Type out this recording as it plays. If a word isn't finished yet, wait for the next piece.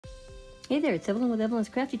Hey there, it's Evelyn with Evelyn's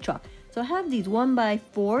Crafty Chalk. So I have these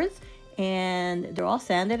 1x4s and they're all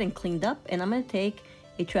sanded and cleaned up, and I'm going to take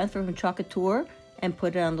a transfer from Couture and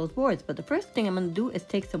put it on those boards. But the first thing I'm going to do is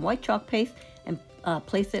take some white chalk paste and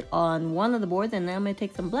place it on one of the boards, and then I'm going to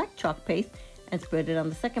take some black chalk paste and spread it on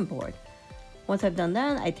the second board. Once I've done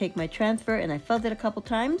that, I take my transfer and I fuzz it a couple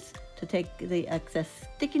times to take the excess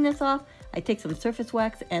stickiness off. I take some surface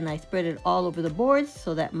wax and I spread it all over the boards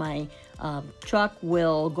so that my chalk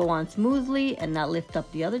will go on smoothly and not lift up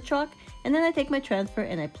the other chalk. And then I take my transfer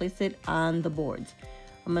and I place it on the boards.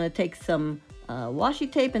 I'm going to take some washi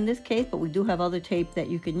tape in this case, but we do have other tape that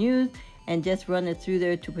you can use, and just run it through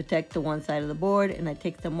there to protect the one side of the board. And I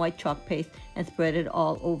take some white chalk paste and spread it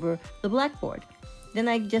all over the blackboard. Then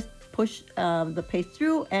I just push the paste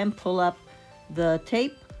through and pull up the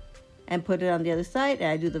tape and put it on the other side,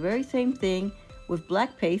 and I do the very same thing with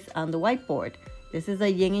black paste on the whiteboard. This is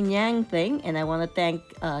a yin and yang thing, and I want to thank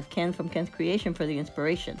Ken from Ken's Creation for the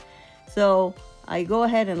inspiration. So I go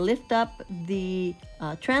ahead and lift up the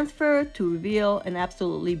transfer to reveal an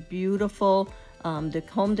absolutely beautiful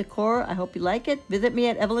home decor. I hope you like it. Visit me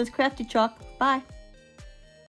at Evelyn's Crafty Chalk. Bye.